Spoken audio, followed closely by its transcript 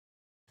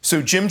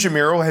So Jim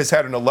Jamiro has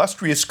had an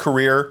illustrious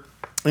career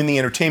in the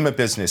entertainment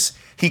business.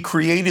 He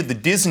created the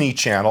Disney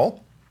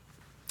Channel.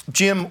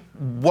 Jim,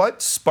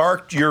 what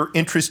sparked your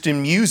interest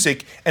in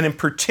music, and in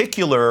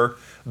particular,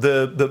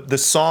 the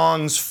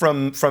songs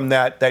from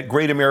that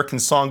great American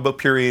songbook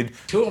period?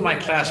 Two of my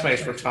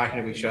classmates were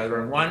talking to each other,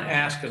 and one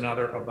asked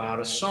another about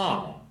a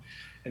song.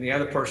 And the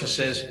other person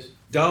says,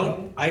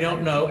 I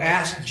don't know,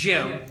 ask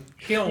Jim,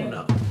 he'll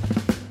know.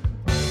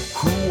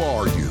 Who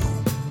are you?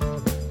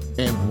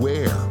 And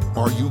where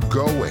are you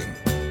going?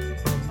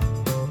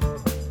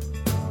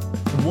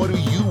 What do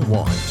you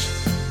want?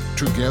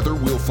 Together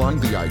we'll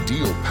find the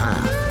ideal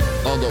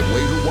path on the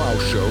Way to Wow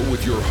Show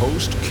with your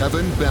host,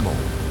 Kevin Bemmel.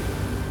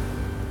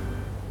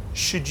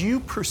 Should you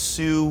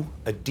pursue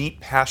a deep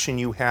passion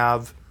you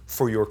have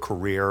for your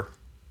career?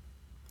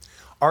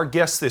 Our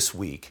guest this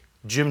week,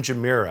 Jim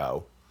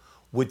Jamiro,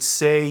 would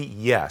say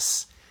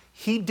yes.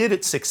 He did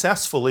it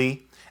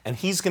successfully, and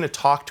he's going to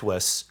talk to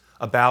us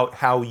about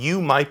how you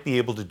might be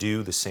able to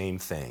do the same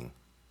thing.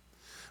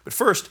 But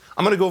first,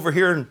 I'm going to go over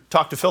here and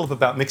talk to Philip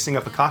about mixing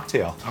up a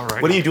cocktail. All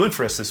right. What are you doing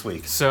for us this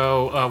week?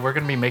 So we're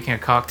going to be making a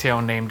cocktail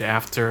named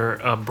after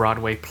a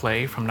Broadway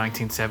play from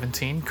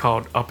 1917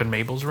 called Up in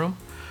Mabel's Room.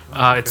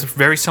 Okay. It's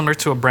very similar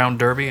to a brown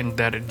derby in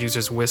that it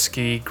uses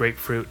whiskey,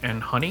 grapefruit,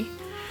 and honey.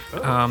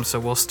 So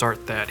we'll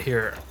start that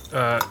here.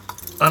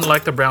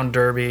 Unlike the brown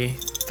derby,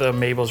 the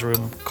Mabel's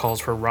Room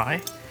calls for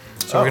rye.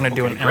 So we're going to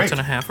do an ounce and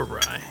a half of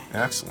rye.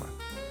 Excellent.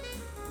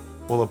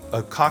 Well,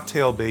 a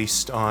cocktail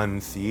based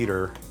on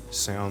theater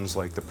sounds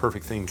like the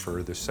perfect thing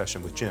for this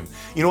session with Jim.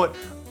 You know what?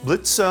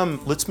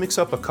 Let's mix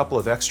up a couple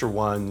of extra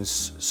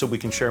ones so we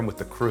can share them with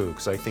the crew,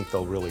 because I think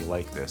they'll really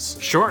like this.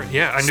 Sure.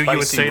 Yeah, I knew you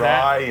would say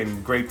that. Spicy rye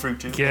and grapefruit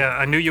juice. Yeah,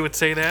 I knew you would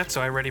say that,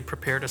 so I already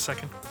prepared a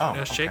second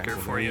shaker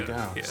for you. Go.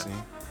 Yeah. See?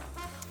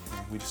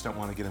 We just don't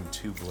want to get them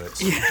too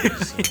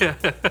blitzed. Yeah.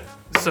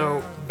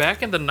 So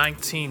back in the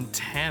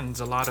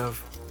 1910s, a lot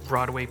of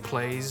Broadway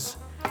plays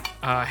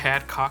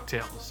had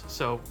cocktails.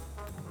 So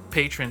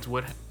patrons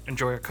would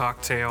enjoy a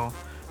cocktail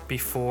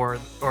before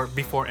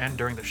and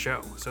during the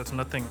show. So it's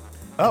nothing.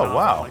 Oh,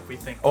 wow. Like we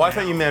think. I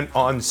thought you meant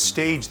on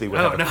stage they would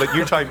have it. No. But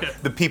you're talking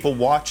the people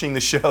watching the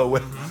show.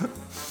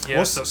 Mm-hmm. Yeah,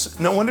 well,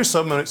 no wonder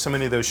so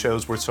many of those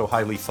shows were so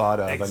highly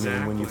thought of. Exactly. I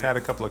mean, when you've had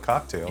a couple of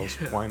cocktails,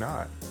 why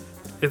not?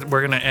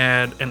 We're going to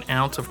add an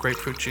ounce of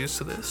grapefruit juice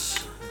to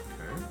this.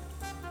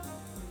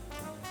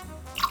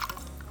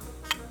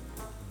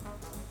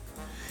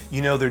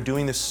 You know, they're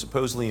doing this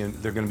supposedly, and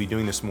they're going to be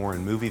doing this more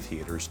in movie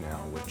theaters now,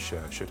 which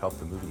should help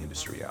the movie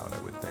industry out, I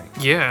would think.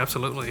 Yeah,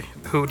 absolutely.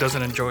 Who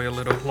doesn't enjoy a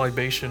little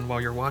libation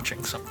while you're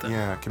watching something?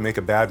 Yeah, it can make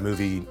a bad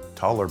movie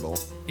tolerable.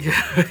 Yeah.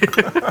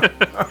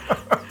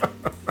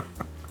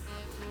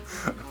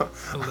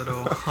 A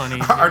little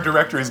honey. Our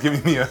director is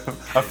giving me a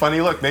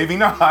funny look. Maybe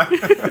not.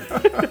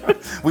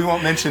 We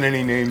won't mention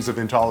any names of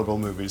intolerable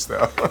movies,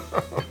 though.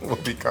 We'll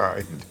be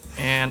kind.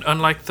 And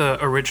unlike the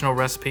original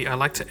recipe, I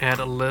like to add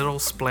a little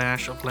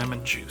splash of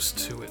lemon juice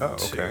to it,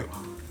 okay. too.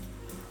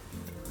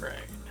 Right.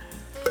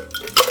 A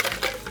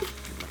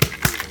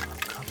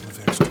couple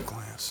of extra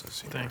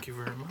glasses here. Thank you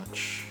very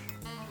much.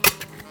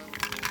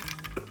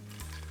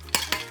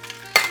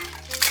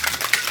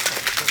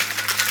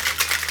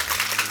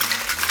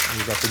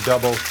 You got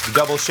the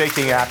double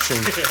shaking action.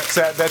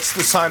 So that's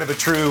the sign of a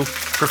true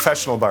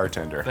professional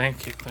bartender.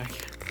 Thank you.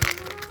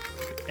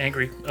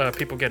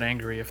 People get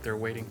angry if they're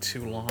waiting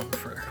too long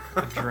for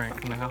a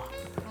drink now.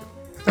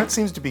 That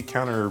seems to be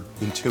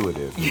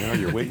counterintuitive. You know,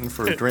 you're waiting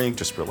for a drink,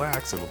 just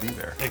relax, it'll be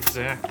there.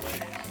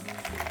 Exactly.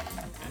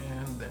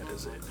 And that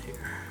is it here.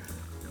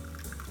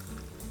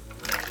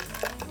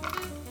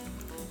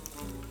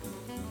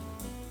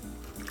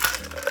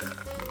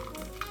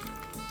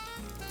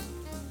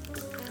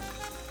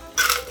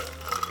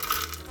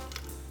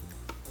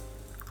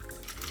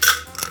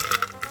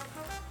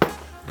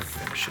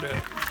 Finish it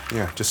up.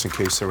 Yeah, just in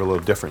case they're a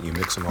little different, you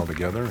mix them all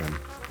together, and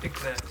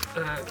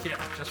Exactly.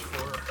 Yeah, just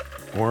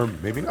for. or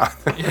maybe not.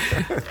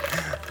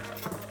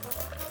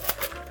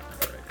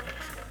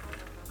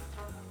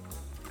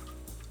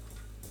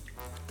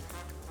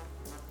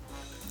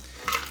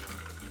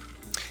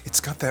 It's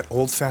got that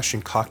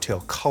old-fashioned cocktail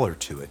color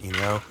to it, you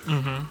know.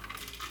 Mm-hmm.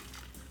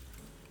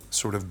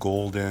 Sort of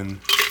golden.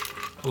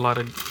 A lot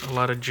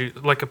of juice,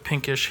 like a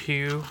pinkish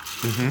hue.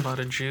 A lot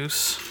of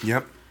juice.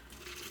 Yep.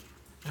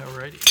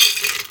 Alrighty.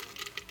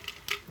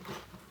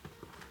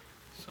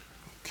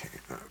 Okay,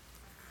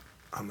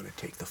 I'm gonna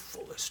take the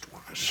fullest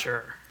one.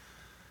 Sure.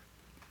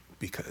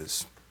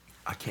 Because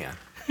I can.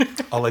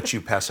 I'll let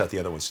you pass out the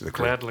other ones to the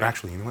crew. Gladly.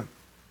 Actually, you know what?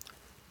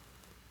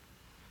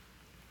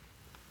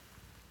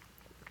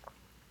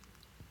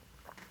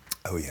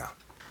 Oh, yeah.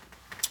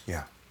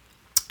 Yeah.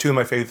 Two of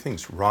my favorite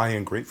things, rye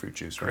and grapefruit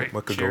juice, right? Great.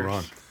 What could Cheers. go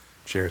wrong?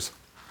 Cheers.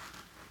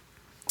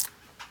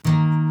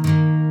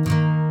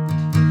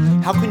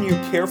 How can you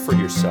care for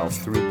yourself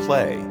through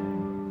play?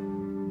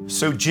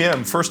 So,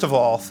 Jim, first of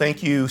all,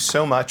 thank you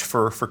so much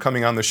for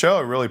coming on the show.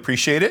 I really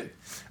appreciate it.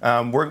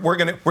 We're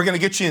gonna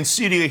get you in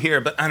studio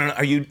here, but I don't know.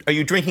 Are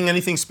you drinking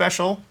anything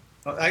special?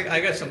 I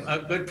got some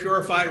good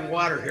purified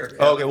water here,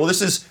 Kevin. Okay, well,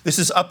 this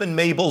is Up in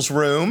Mabel's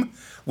Room,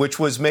 which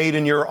was made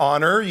in your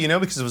honor,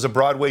 because it was a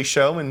Broadway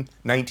show in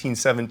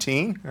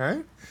 1917. All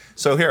right.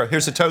 So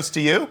here's a toast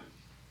to you.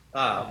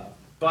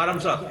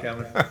 Bottoms up,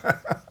 Kevin.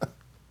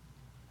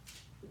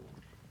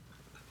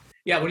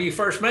 Yeah, when you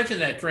first mentioned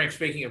that drink,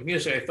 speaking of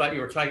music, I thought you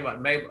were talking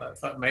about Mabel. I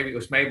thought maybe it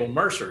was Mabel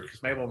Mercer,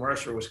 because Mabel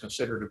Mercer was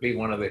considered to be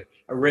one of the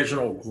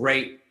original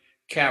great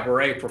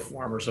cabaret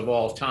performers of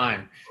all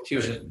time. She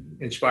was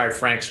inspired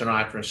Frank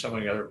Sinatra and so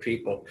many other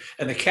people.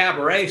 And the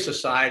Cabaret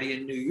Society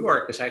in New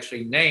York is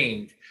actually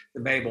named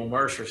the Mabel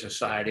Mercer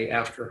Society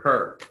after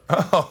her.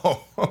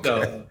 Oh, okay.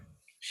 So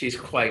she's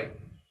quite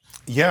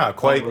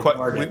quite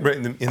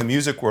regarded. in the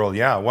music world.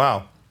 Yeah,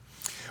 wow.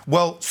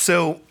 Well,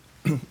 so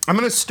I'm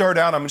going to start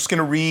out. I'm just going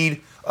to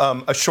read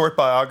a short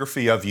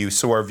biography of you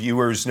so our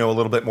viewers know a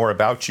little bit more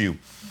about you.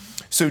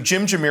 So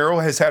Jim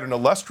Jamiro has had an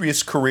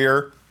illustrious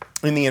career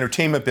in the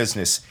entertainment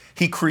business.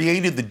 He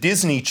created the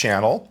Disney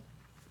Channel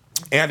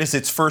and, as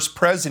its first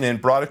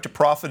president, brought it to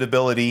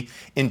profitability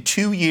in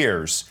 2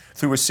 years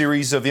through a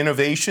series of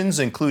innovations,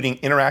 including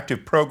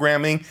interactive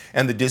programming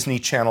and the Disney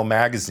Channel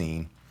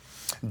magazine.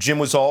 Jim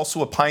was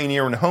also a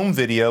pioneer in home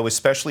video,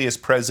 especially as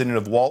president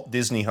of Walt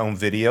Disney Home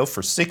Video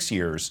for 6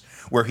 years,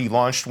 where he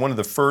launched one of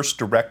the first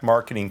direct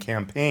marketing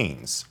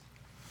campaigns.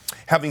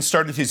 Having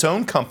started his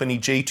own company,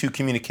 J2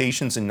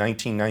 Communications, in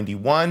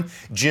 1991,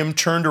 Jim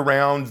turned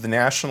around the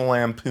National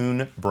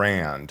Lampoon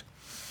brand.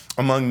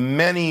 Among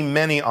many,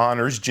 many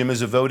honors, Jim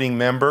is a voting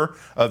member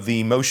of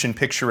the Motion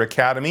Picture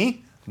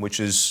Academy, which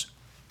is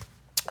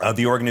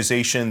the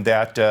organization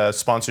that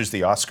sponsors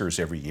the Oscars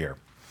every year.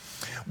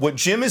 What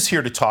Jim is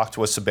here to talk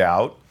to us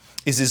about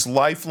is his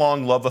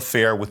lifelong love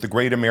affair with the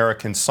Great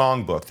American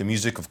Songbook, the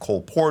music of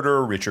Cole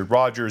Porter, Richard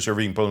Rodgers,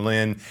 Irving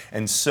Berlin,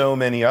 and so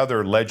many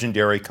other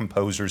legendary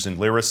composers and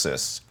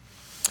lyricists.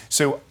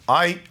 So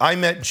I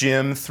met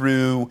Jim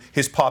through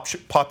his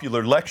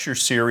popular lecture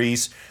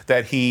series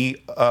that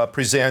he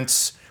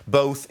presents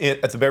both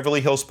at the Beverly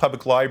Hills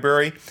Public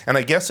Library and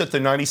I guess at the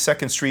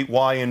 92nd Street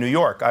Y in New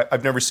York.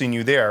 I've never seen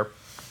you there.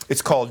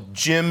 It's called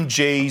Jim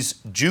J's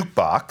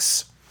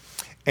Jukebox.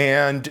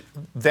 And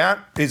that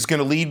is going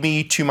to lead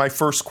me to my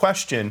first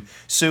question.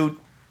 So,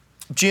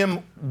 Jim,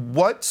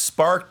 what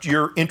sparked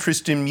your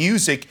interest in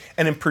music,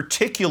 and in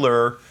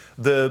particular,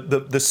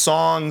 the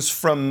songs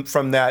from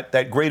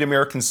that Great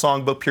American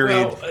Songbook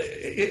period? Well,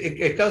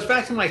 it goes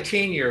back to my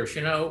teen years.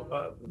 When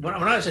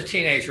I was a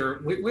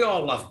teenager, we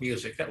all loved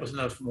music. That was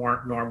the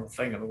more normal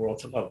thing in the world,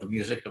 to love the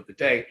music of the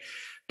day.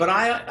 But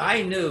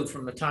I knew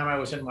from the time I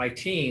was in my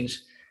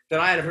teens that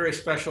I had a very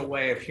special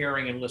way of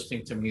hearing and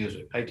listening to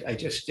music. I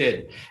just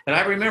did. And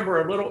I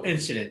remember a little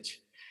incident,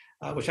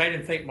 which I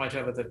didn't think much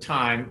of at the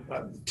time.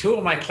 Two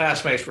of my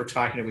classmates were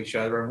talking to each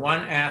other, and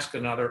one asked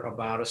another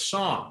about a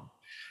song.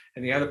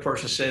 And the other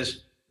person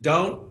says,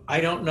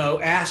 I don't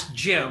know, ask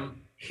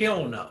Jim,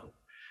 he'll know.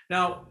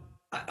 Now,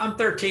 I'm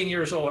 13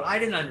 years old. I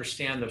didn't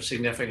understand the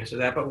significance of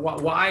that, but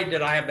why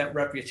did I have that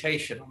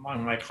reputation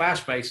among my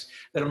classmates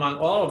that among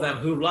all of them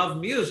who love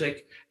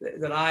music,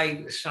 that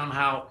I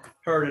somehow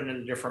heard it in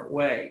a different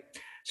way?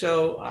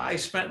 So I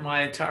spent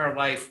my entire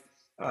life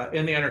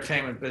in the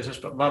entertainment business,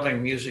 but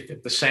loving music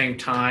at the same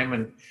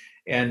time.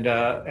 And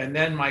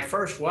then my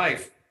first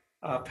wife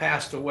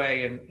passed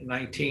away in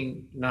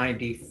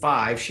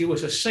 1995. She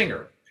was a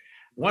singer,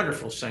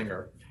 wonderful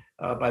singer,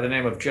 by the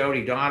name of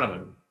Jody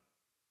Donovan.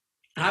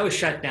 I was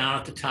shut down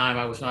at the time.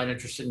 I was not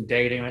interested in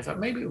dating. I thought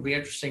maybe it would be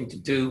interesting to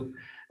do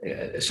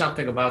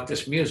something about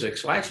this music.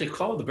 So I actually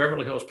called the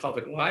Beverly Hills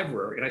Public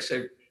Library and I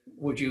said,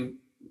 would you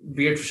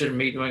be interested in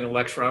me doing a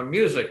lecture on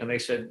music? And they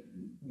said,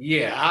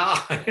 yeah,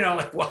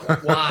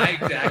 why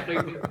exactly?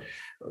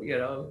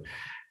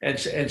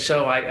 And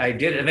so I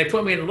did it. And they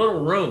put me in a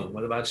little room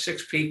with about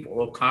 6 people, a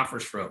little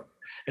conference room.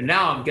 And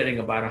now I'm getting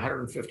about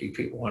 150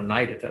 people a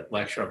night at that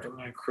lecture. I'm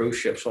doing cruise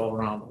ships all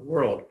around the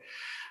world.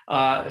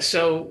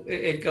 So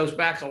it goes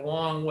back a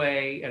long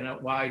way, and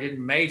while I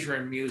didn't major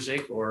in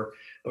music or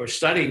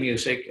study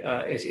music,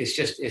 it's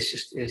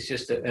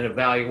just an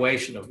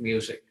evaluation of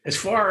music. As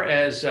far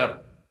as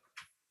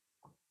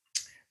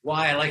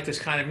why I like this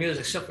kind of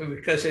music, simply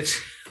because it's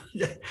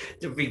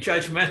to be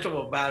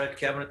judgmental about it,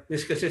 Kevin,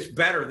 is because it's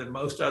better than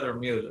most other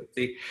music.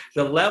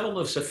 The level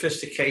of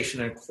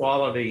sophistication and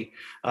quality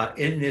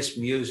in this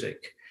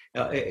music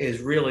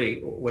is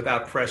really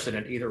without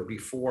precedent, either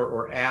before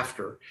or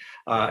after,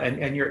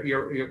 and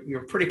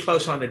you're pretty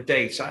close on the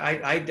dates.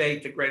 I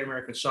date the Great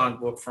American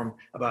Songbook from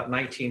about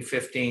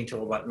 1915 till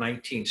about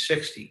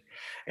 1960,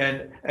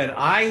 and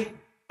I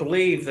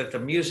believe that the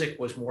music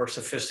was more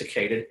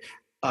sophisticated.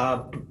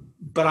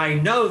 But I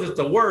know that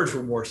the words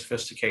were more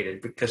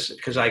sophisticated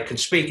because I can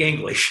speak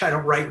English. I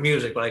don't write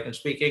music, but I can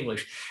speak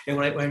English. And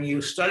when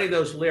you study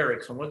those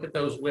lyrics and look at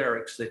those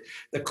lyrics,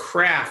 the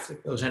craft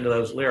that goes into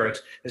those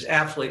lyrics is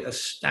absolutely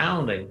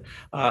astounding.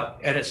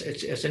 And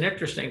it's an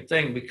interesting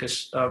thing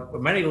because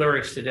many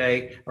lyrics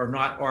today are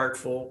not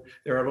artful.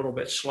 They're a little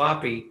bit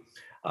sloppy.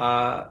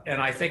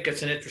 And I think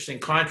it's an interesting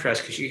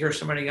contrast because you hear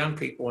so many young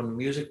people in the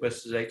music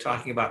business today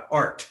talking about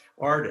art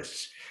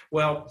artists.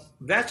 Well,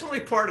 that's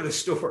only part of the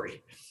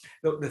story.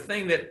 The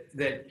thing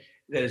that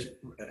is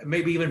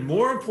maybe even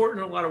more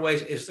important in a lot of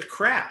ways is the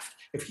craft.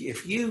 If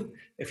you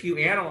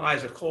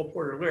analyze a Cole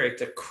Porter lyric,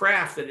 the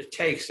craft that it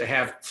takes to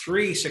have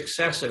 3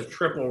 successive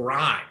triple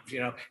rhymes,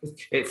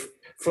 it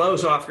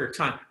flows off your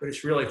tongue, but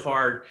it's really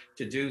hard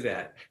to do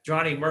that.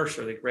 Johnny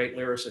Mercer, the great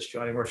lyricist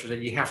Johnny Mercer,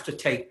 said you have to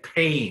take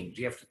pains.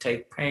 You have to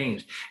take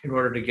pains in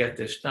order to get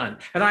this done.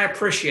 And I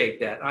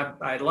appreciate that.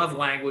 I love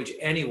language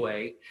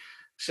anyway.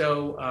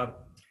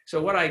 So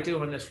what I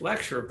do in this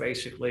lecture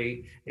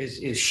basically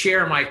is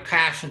share my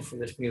passion for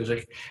this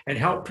music and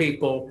help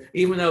people,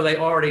 even though they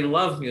already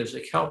love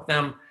music, help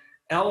them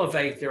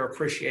elevate their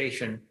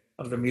appreciation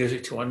of the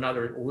music to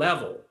another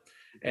level.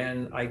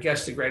 And I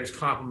guess the greatest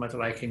compliment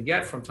that I can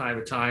get from time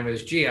to time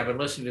is, gee, I've been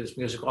listening to this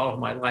music all of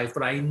my life,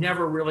 but I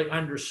never really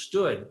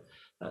understood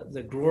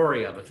the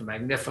glory of it, the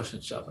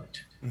magnificence of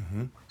it.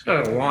 Mm-hmm. It's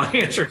got a long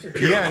answer.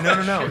 Yeah,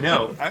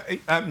 no.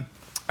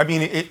 I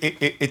mean,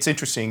 it's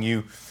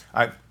interesting.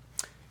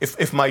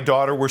 If my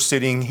daughter were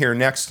sitting here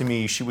next to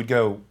me, she would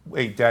go,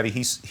 "Wait, Daddy,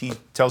 he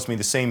tells me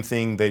the same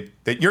thing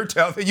that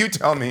you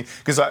tell me,"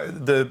 because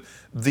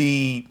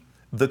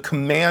the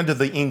command of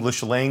the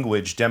English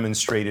language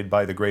demonstrated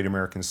by the Great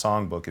American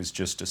Songbook is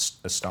just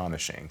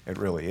astonishing. It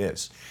really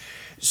is.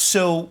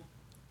 So,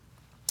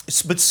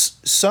 but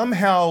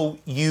somehow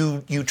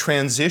you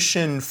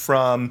transition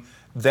from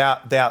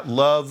that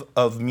love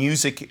of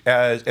music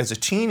as a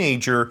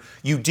teenager.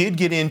 You did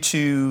get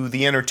into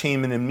the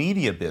entertainment and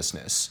media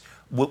business.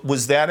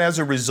 Was that as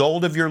a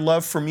result of your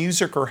love for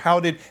music, or how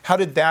did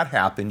that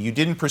happen? You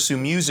didn't pursue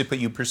music, but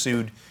you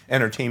pursued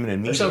entertainment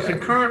and media. So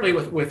concurrently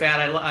with that,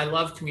 I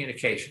love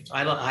communications.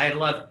 I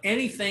love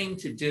anything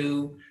to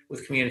do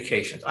with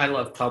communications. I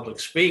love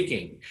public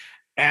speaking,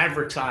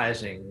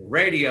 advertising,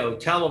 radio,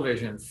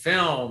 television,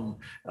 film,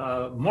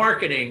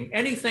 marketing,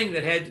 anything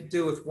that had to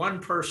do with one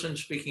person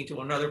speaking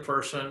to another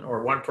person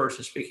or one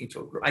person speaking to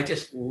a group. I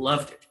just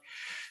loved it.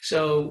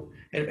 So,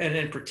 and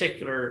in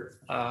particular,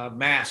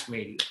 mass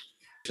media.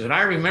 And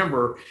I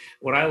remember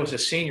when I was a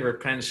senior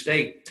at Penn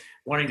State,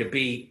 wanting to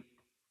be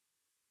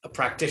a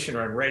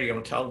practitioner in radio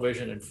and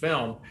television and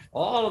film,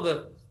 all of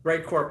the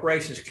great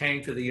corporations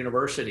came to the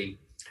university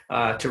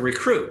to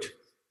recruit,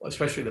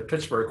 especially the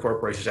Pittsburgh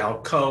corporations,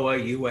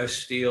 Alcoa, U.S.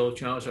 Steel,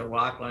 Jones and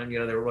Rockland.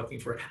 They were looking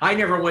for. I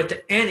never went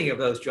to any of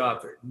those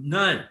jobs,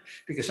 none,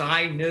 because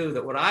I knew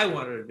that what I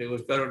wanted to do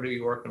was go to New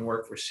York and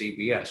work for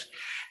CBS.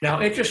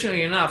 Now,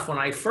 interestingly enough, when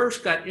I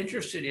first got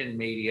interested in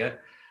media,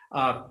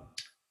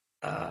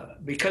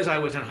 because I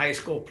was in high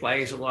school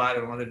plays a lot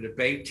and on the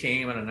debate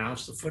team and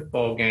announced the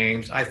football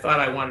games, I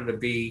thought I wanted to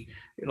be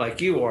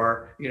like you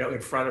are,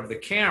 in front of the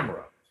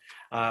camera.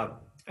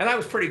 And I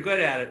was pretty good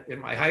at it in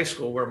my high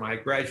school, where my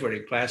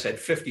graduating class had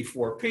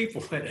 54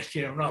 people in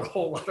it, not a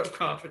whole lot of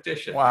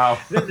competition. Wow.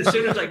 Then as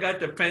soon as I got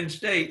to Penn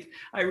State,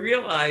 I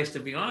realized, to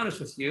be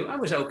honest with you, I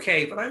was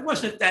okay, but I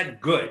wasn't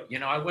that good.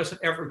 I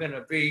wasn't ever going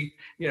to be,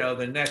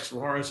 the next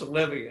Laurence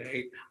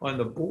Olivier on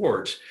the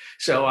boards.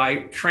 So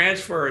I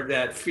transferred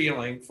that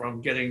feeling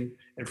from getting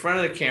in front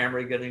of the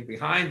camera, getting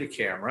behind the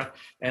camera,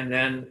 and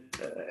then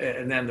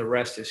the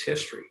rest is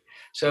history.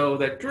 So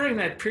that during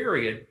that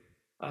period,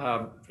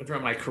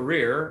 during my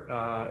career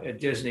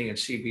at Disney and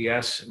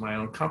CBS, my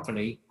own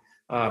company,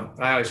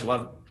 I always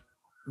loved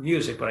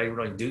music, but I didn't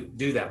really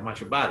do that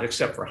much about it,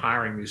 except for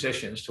hiring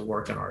musicians to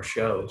work in our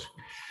shows.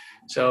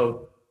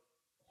 So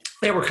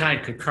they were kind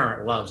of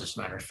concurrent loves, as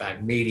a matter of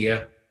fact,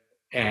 media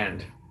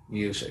and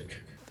music.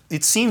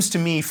 It seems to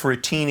me, for a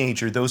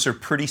teenager, those are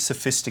pretty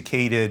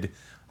sophisticated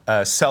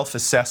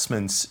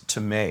self-assessments to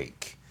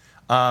make.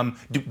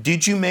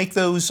 Did you make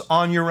those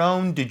on your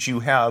own? Did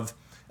you have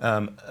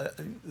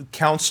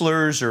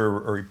counselors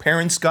or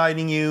parents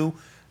guiding you?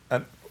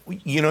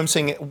 What I'm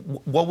saying?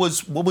 What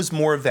was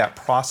more of that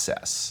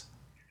process?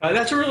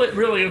 That's a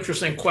really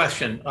interesting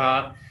question.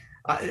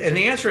 And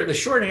the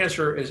short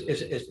answer is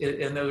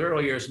in those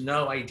early years,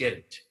 no, I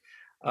didn't.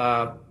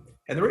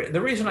 And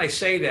the reason I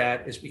say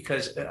that is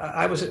because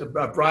I was a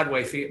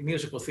Broadway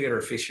musical theater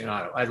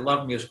aficionado. I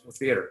love musical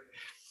theater.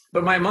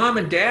 But my mom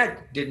and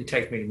dad didn't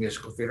take me to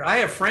musical theater. I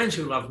have friends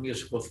who love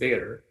musical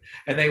theater,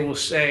 and they will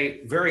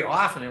say, very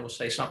often, they will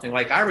say something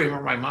like, I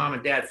remember my mom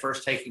and dad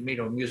first taking me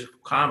to a musical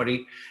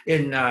comedy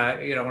when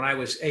I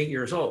was 8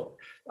 years old.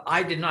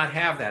 I did not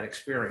have that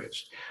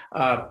experience.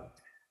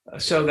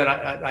 So that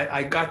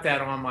I got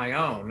that on my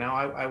own. Now,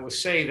 I will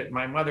say that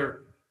my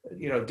mother,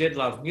 did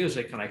love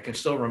music, and I can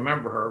still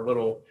remember her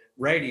little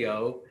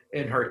radio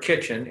in her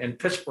kitchen in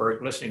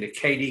Pittsburgh listening to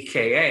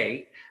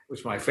KDKA,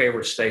 was my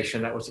favorite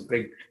station. That was a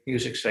big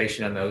music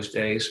station in those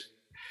days.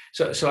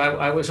 So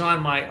I was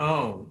on my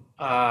own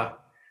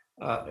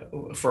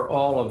for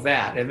all of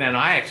that. And then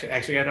I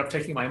actually ended up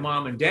taking my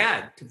mom and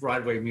dad to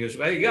Broadway music.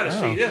 Hey, you got to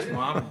see this,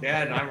 Mom and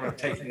Dad. And I remember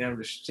taking them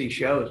to see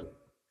shows.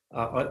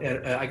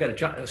 I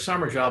got a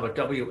summer job at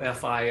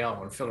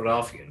WFIL in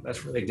Philadelphia.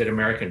 That's where they did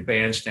American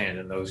Bandstand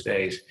in those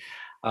days.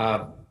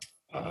 In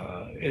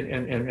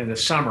the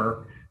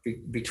summer,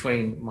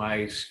 between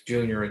my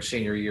junior and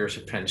senior years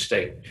at Penn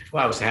State.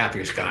 Well, I was the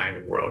happiest guy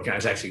in the world. I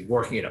was actually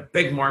working at a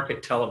big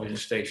market television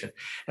station,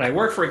 and I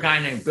worked for a guy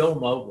named Bill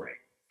Mowbray.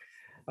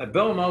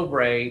 Bill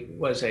Mowbray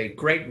was a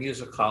great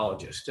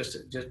musicologist,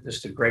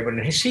 just a great one.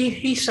 And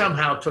he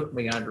somehow took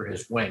me under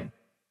his wing.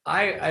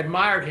 I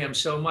admired him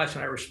so much,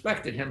 and I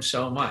respected him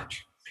so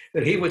much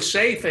that he would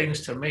say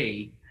things to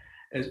me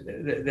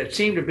that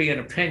seemed to be an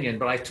opinion,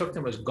 but I took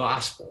them as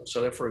gospel.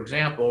 So that, for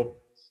example,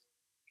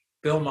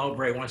 Bill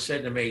Mowbray once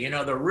said to me, you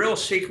know, the real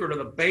secret of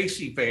the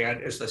Basie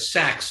band is the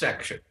sax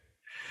section.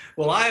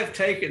 Well, I have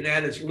taken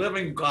that as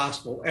living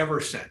gospel ever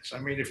since. I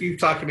mean, if you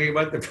talk to me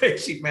about the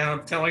Basie band,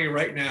 I'm telling you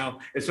right now,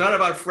 it's not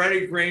about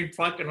Freddie Green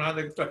plucking on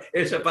the guitar.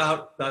 It's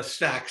about the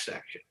sax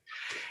section.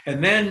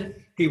 And then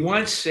he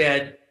once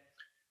said,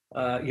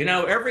 you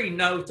know, every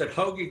note that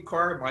Hoagy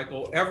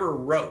Carmichael ever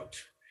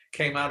wrote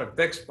came out of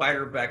Bix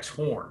Beiderbecke's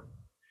horn,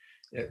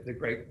 the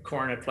great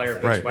cornet player,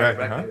 Bix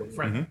Beiderbecke, they were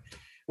friends. Mm-hmm.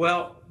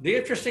 Well, the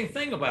interesting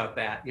thing about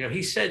that, you know,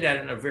 he said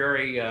that in a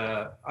very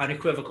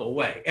unequivocal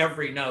way.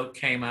 Every note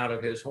came out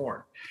of his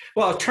horn.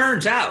 Well, it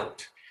turns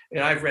out,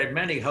 and I've read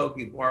many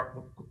Hoagy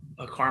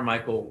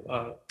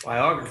Carmichael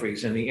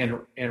biographies in the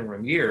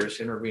intervening years,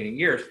 and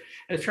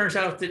it turns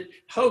out that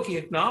Hoagy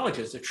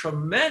acknowledges the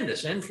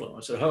tremendous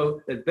influence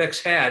that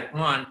Bix had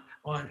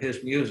on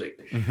his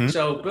music. Mm-hmm.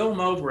 So Bill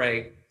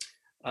Mowbray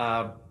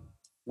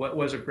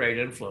was a great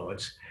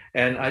influence.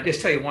 And I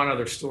just tell you one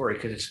other story,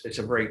 because it's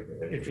a very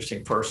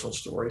interesting personal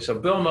story. So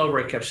Bill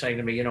Mowbray kept saying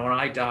to me, you know, when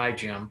I die,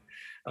 Jim,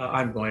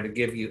 I want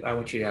you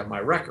to have my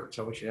records.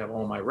 I want you to have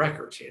all my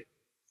records. He had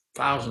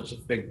thousands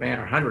of big band,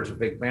 or hundreds of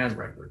big band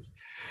records.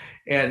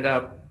 And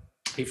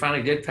he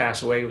finally did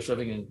pass away. He was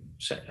living in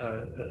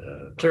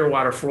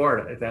Clearwater,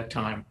 Florida at that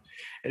time.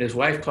 And his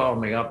wife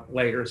called me up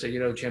later and said, you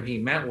know, Jim, he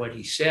meant what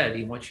he said.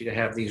 He wants you to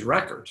have these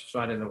records.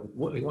 So I didn't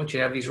know, he wants you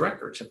to have these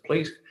records. And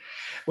please,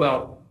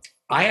 well,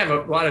 I have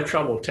a lot of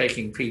trouble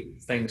taking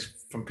things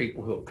from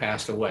people who have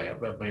passed away. I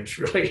mean, it's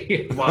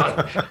really a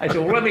lot. I said,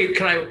 well,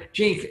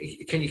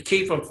 Gene, can you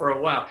keep them for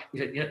a while? He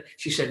said, yeah.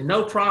 She said,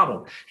 no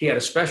problem. He had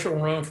a special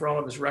room for all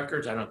of his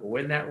records. I don't go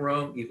in that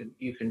room.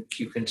 You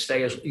can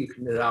stay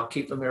I'll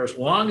keep them there as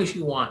long as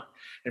you want.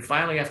 And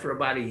finally, after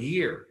about a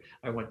year,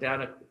 I went down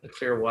to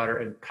Clearwater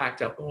and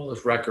packed up all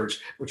those records,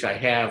 which I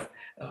have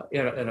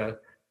in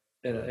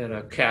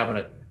a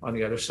cabinet on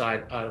the other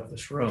side out of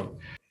this room.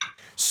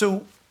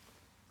 So,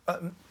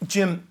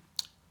 Jim,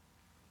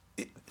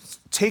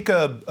 take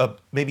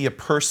maybe a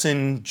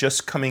person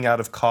just coming out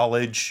of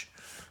college,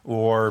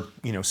 or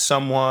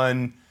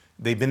someone,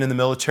 they've been in the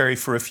military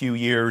for a few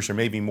years or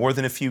maybe more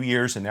than a few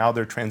years, and now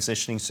they're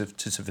transitioning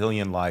to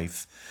civilian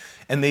life,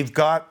 and they've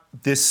got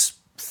this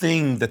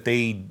thing that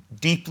they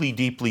deeply,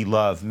 deeply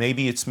love.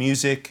 Maybe it's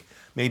music,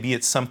 maybe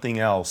it's something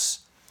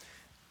else.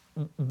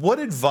 What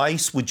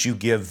advice would you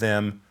give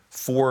them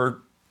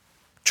for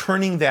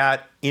turning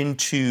that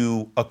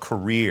into a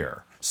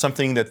career?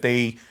 Something that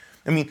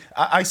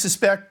I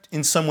suspect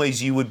in some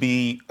ways you would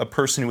be a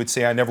person who would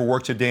say, I never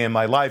worked a day in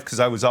my life because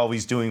I was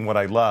always doing what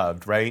I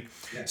loved, right?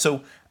 Yeah.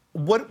 So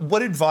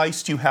what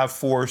advice do you have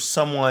for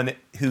someone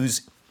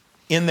who's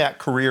in that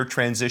career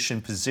transition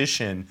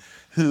position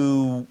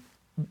who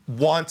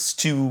wants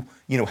to,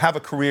 have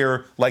a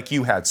career like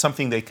you had,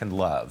 something they can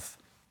love?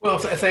 Well,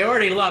 if they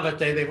already love it,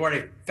 they've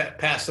already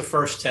passed the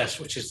first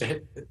test, which is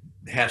to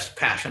have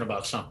passion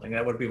about something.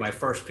 That would be my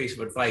first piece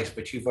of advice,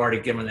 but you've already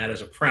given that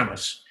as a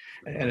premise,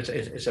 and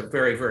it's a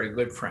very, very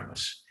good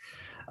premise.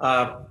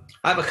 I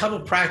have a couple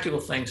of practical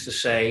things to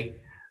say.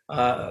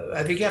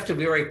 I think you have to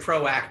be very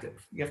proactive.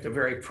 You have to be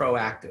very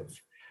proactive.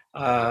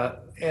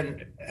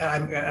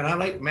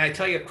 May I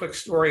tell you a quick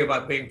story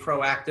about being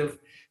proactive?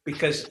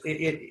 Because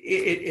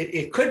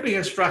it could be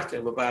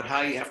instructive about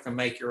how you have to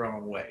make your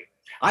own way.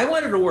 I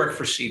wanted to work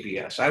for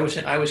CBS. I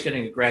was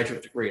getting a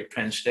graduate degree at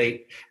Penn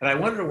State, and I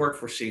wanted to work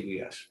for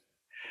CBS.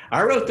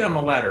 I wrote them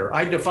a letter.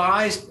 I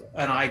devised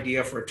an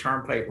idea for a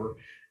term paper,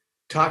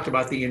 talked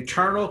about the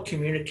internal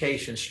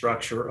communication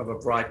structure of a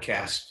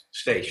broadcast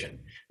station.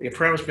 The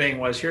premise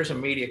was, here's a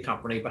media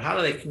company, but how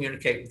do they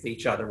communicate with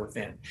each other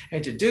within?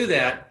 And to do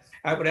that,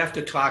 I would have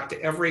to talk to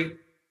every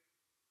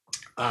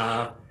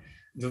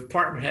the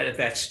department head at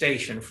that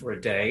station for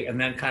a day,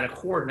 and then kind of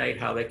coordinate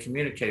how they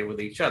communicated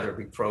with each other,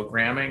 be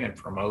programming and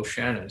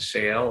promotion and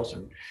sales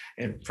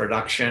and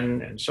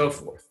production and so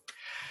forth.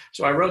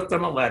 So I wrote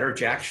them a letter.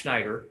 Jack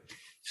Schneider,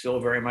 still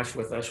very much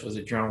with us, was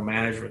the general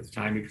manager at the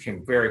time. He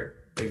became a very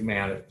big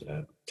man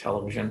at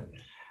television.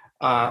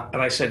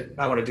 And I said,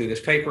 I want to do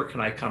this paper.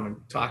 Can I come and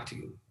talk to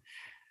you?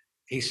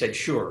 He said,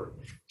 sure.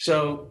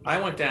 So I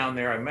went down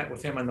there, I met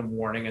with him in the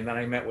morning, and then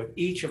I met with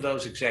each of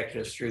those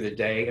executives through the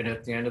day. And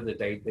at the end of the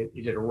day,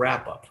 he did a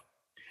wrap up.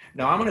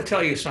 Now, I'm going to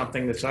tell you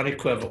something that's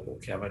unequivocal,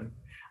 Kevin.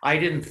 I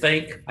didn't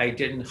think, I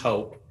didn't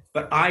hope,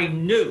 but I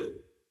knew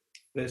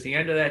that at the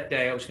end of that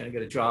day, I was going to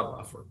get a job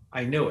offer.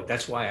 I knew it.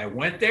 That's why I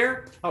went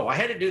there. Oh, I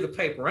had to do the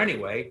paper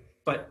anyway,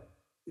 but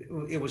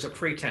it was a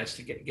pretense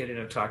to get in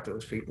and talk to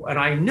those people. And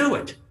I knew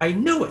it. I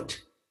knew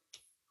it.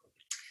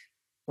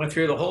 Went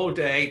through the whole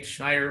day.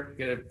 Schneider,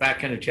 get it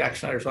back into Jack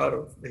Schneider's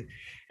auto.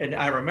 And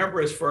I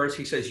remember his first,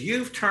 he says,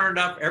 "You've turned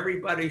up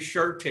everybody's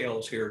shirt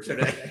tails here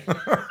today."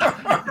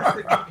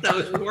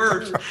 Those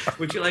words,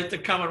 "Would you like to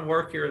come and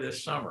work here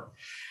this summer?"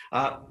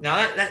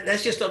 Now,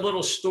 that's just a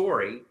little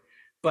story.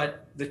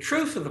 But the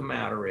truth of the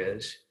matter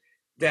is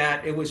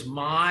that it was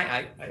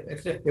my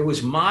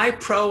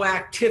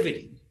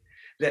proactivity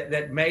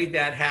that made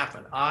that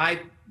happen.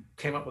 I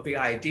came up with the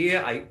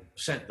idea. I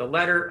sent the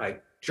letter. I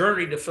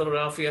journeyed to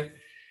Philadelphia.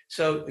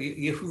 So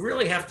you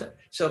really have to.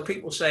 So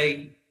people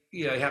say,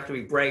 you have to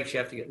be breaks. You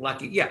have to get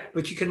lucky. Yeah,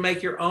 but you can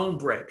make your own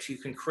breaks. You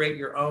can create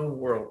your own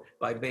world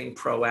by being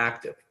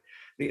proactive.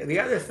 The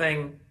other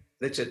thing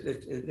it's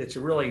a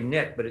really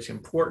nit, but it's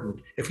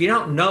important. If you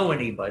don't know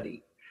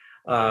anybody,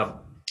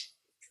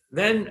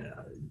 then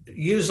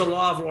use the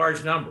law of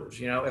large numbers.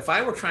 If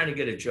I were trying to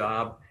get a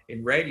job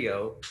in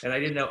radio and I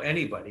didn't know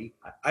anybody,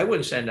 I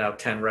wouldn't send out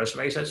 10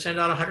 resumes. I'd send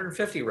out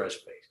 150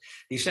 resumes.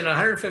 You send out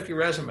 150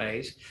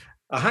 resumes,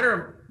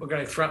 100 will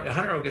get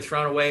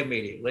thrown away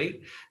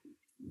immediately.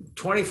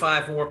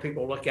 25 more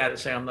people look at it and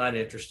say, "I'm not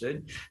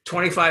interested."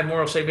 25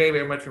 more will say, "Maybe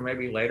I'm interested,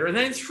 maybe later." And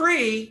then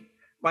 3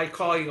 might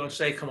call you and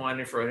say, "Come on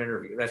in for an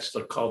interview." That's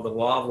called the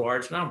law of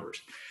large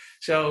numbers.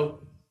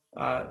 So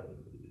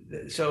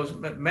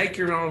make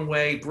your own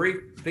way,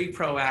 be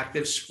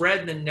proactive,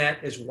 spread the net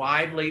as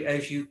widely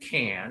as you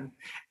can.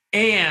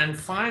 And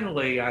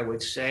finally, I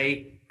would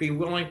say, be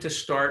willing to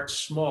start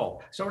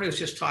small. Somebody was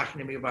just talking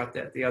to me about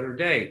that the other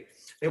day.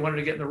 They wanted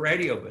to get in the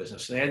radio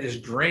business. They had this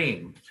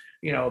dream,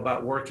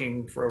 about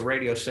working for a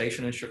radio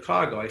station in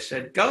Chicago. I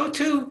said, go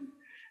to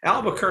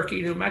Albuquerque,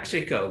 New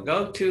Mexico,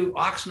 go to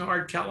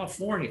Oxnard,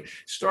 California,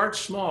 start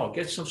small,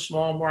 get some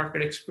small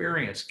market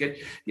experience, get,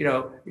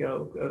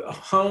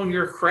 hone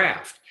your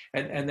craft,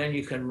 and then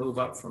you can move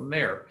up from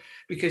there.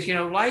 Because,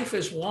 life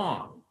is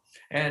long.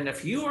 And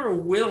if you are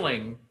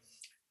willing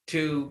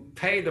to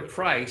pay the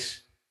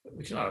price,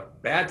 which is not a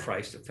bad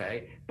price to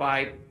pay,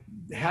 by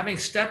having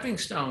stepping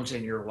stones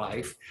in your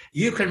life,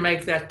 you can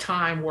make that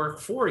time work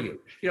for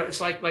you. It's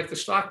like the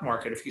stock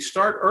market. If you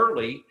start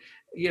early,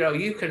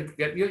 you can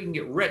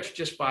get rich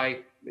just by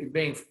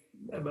being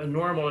a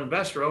normal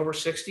investor over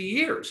 60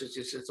 years.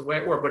 It's the way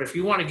it works. But if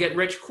you want to get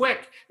rich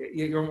quick,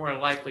 you're more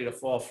likely to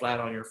fall flat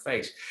on your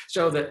face.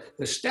 So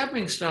the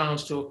stepping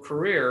stones to a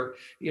career,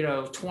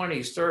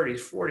 20s, 30s,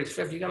 40s,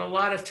 50s, you got a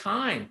lot of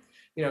time,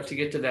 to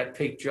get to that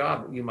peak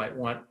job that you might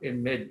want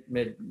in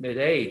mid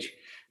age.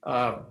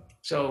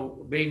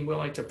 So being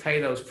willing to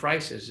pay those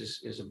prices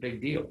is a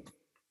big deal.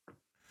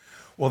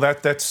 Well,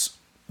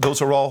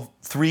 those are all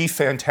 3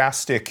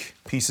 fantastic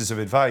pieces of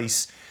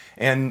advice.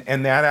 And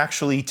that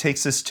actually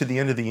takes us to the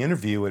end of the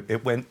interview.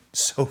 It went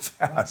so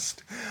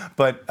fast.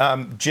 But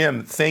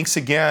Jim, thanks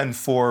again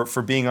for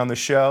being on the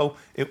show.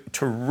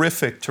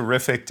 Terrific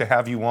to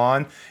have you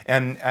on.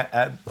 And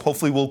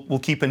hopefully we'll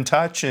keep in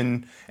touch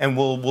and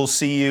we'll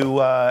see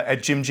you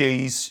at Jim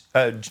J's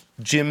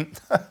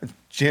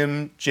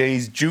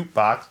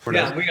Jukebox.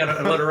 Yeah, we got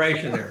an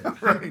alliteration there.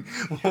 Right.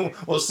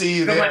 We'll see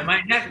you there.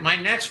 My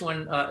next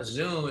one,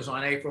 Zoom, is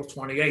on April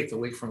 28th, a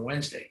week from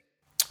Wednesday.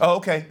 Oh,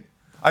 okay.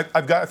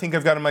 I think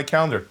I've got it on my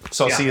calendar,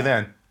 so I'll see you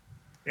then.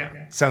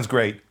 Yeah. Sounds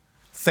great.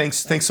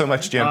 Thanks so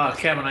much, Jim.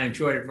 Kevin, I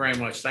enjoyed it very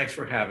much. Thanks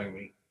for having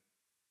me.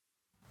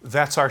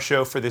 That's our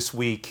show for this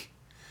week.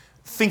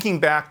 Thinking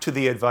back to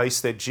the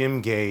advice that Jim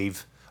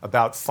gave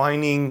about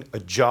finding a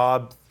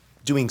job,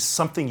 doing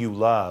something you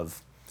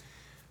love,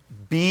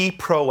 be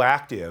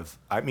proactive.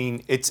 I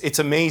mean, it's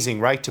amazing,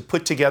 right? To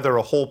put together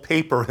a whole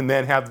paper and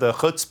then have the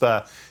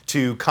chutzpah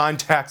to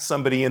contact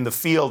somebody in the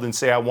field and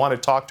say, "I want to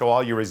talk to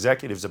all your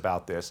executives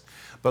about this."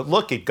 But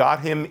look, it got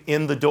him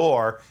in the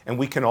door, and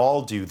we can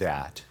all do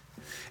that.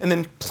 And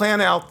then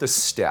plan out the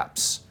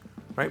steps,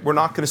 right? We're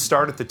not going to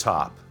start at the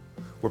top.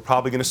 We're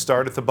probably going to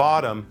start at the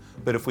bottom,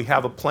 but if we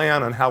have a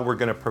plan on how we're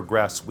going to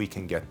progress, we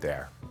can get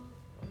there.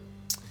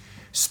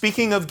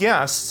 Speaking of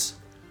guests,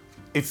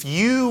 if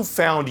you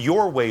found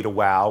your way to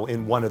wow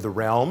in one of the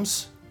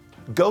realms,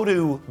 go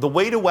to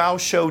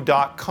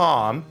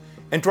thewaytowowshow.com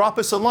and drop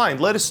us a line.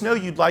 Let us know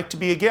you'd like to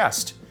be a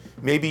guest.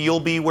 Maybe you'll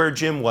be where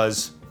Jim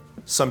was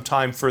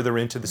sometime further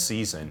into the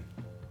season.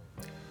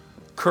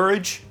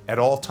 Courage at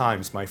all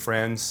times, my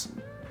friends.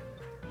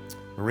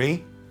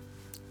 Marie,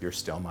 you're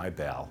still my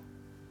belle.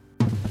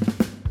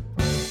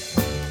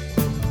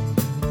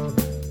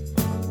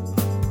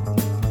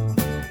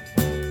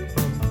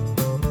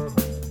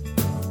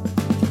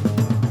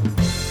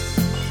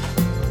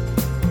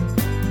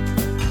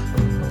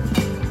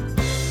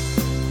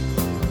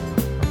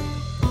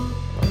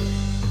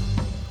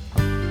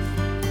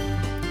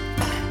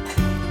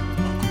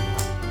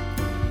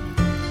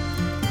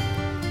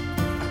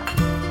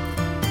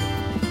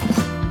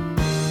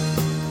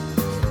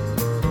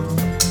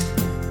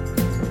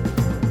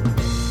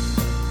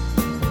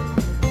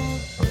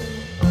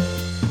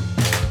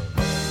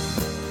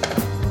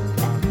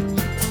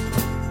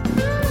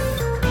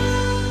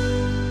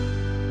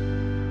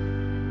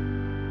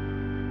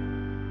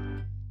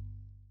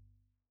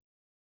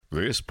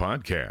 This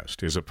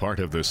podcast is a part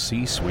of the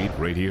C-Suite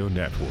Radio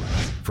Network.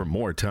 For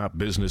more top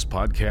business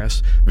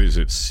podcasts,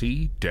 visit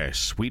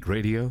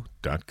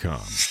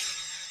c-suiteradio.com.